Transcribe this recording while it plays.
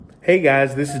Hey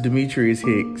guys, this is Demetrius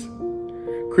Hicks.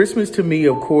 Christmas to me,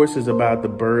 of course, is about the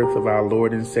birth of our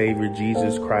Lord and Savior,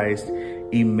 Jesus Christ,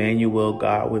 Emmanuel,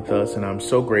 God with us. And I'm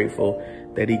so grateful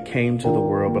that he came to the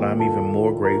world, but I'm even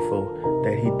more grateful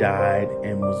that he died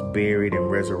and was buried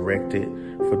and resurrected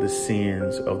for the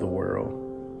sins of the world.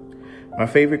 My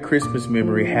favorite Christmas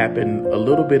memory happened a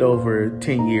little bit over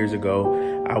 10 years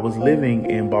ago. I was living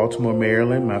in Baltimore,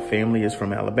 Maryland. My family is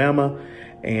from Alabama,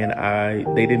 and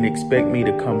they didn't expect me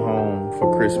to come home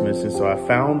for Christmas. And so I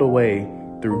found a way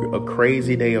through a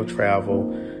crazy day of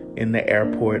travel in the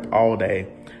airport all day,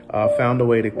 found a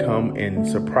way to come and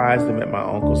surprise them at my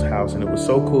uncle's house. And it was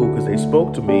so cool because they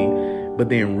spoke to me, but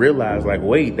then realized like,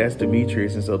 wait, that's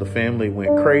Demetrius. And so the family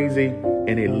went crazy,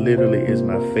 and it literally is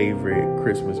my favorite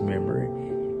Christmas memory.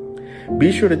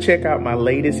 Be sure to check out my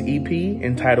latest EP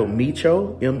entitled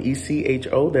Mecho,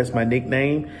 M-E-C-H-O. That's my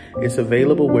nickname. It's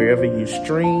available wherever you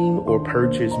stream or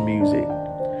purchase music.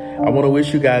 I want to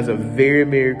wish you guys a very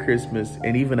Merry Christmas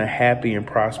and even a happy and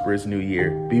prosperous New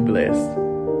Year. Be blessed.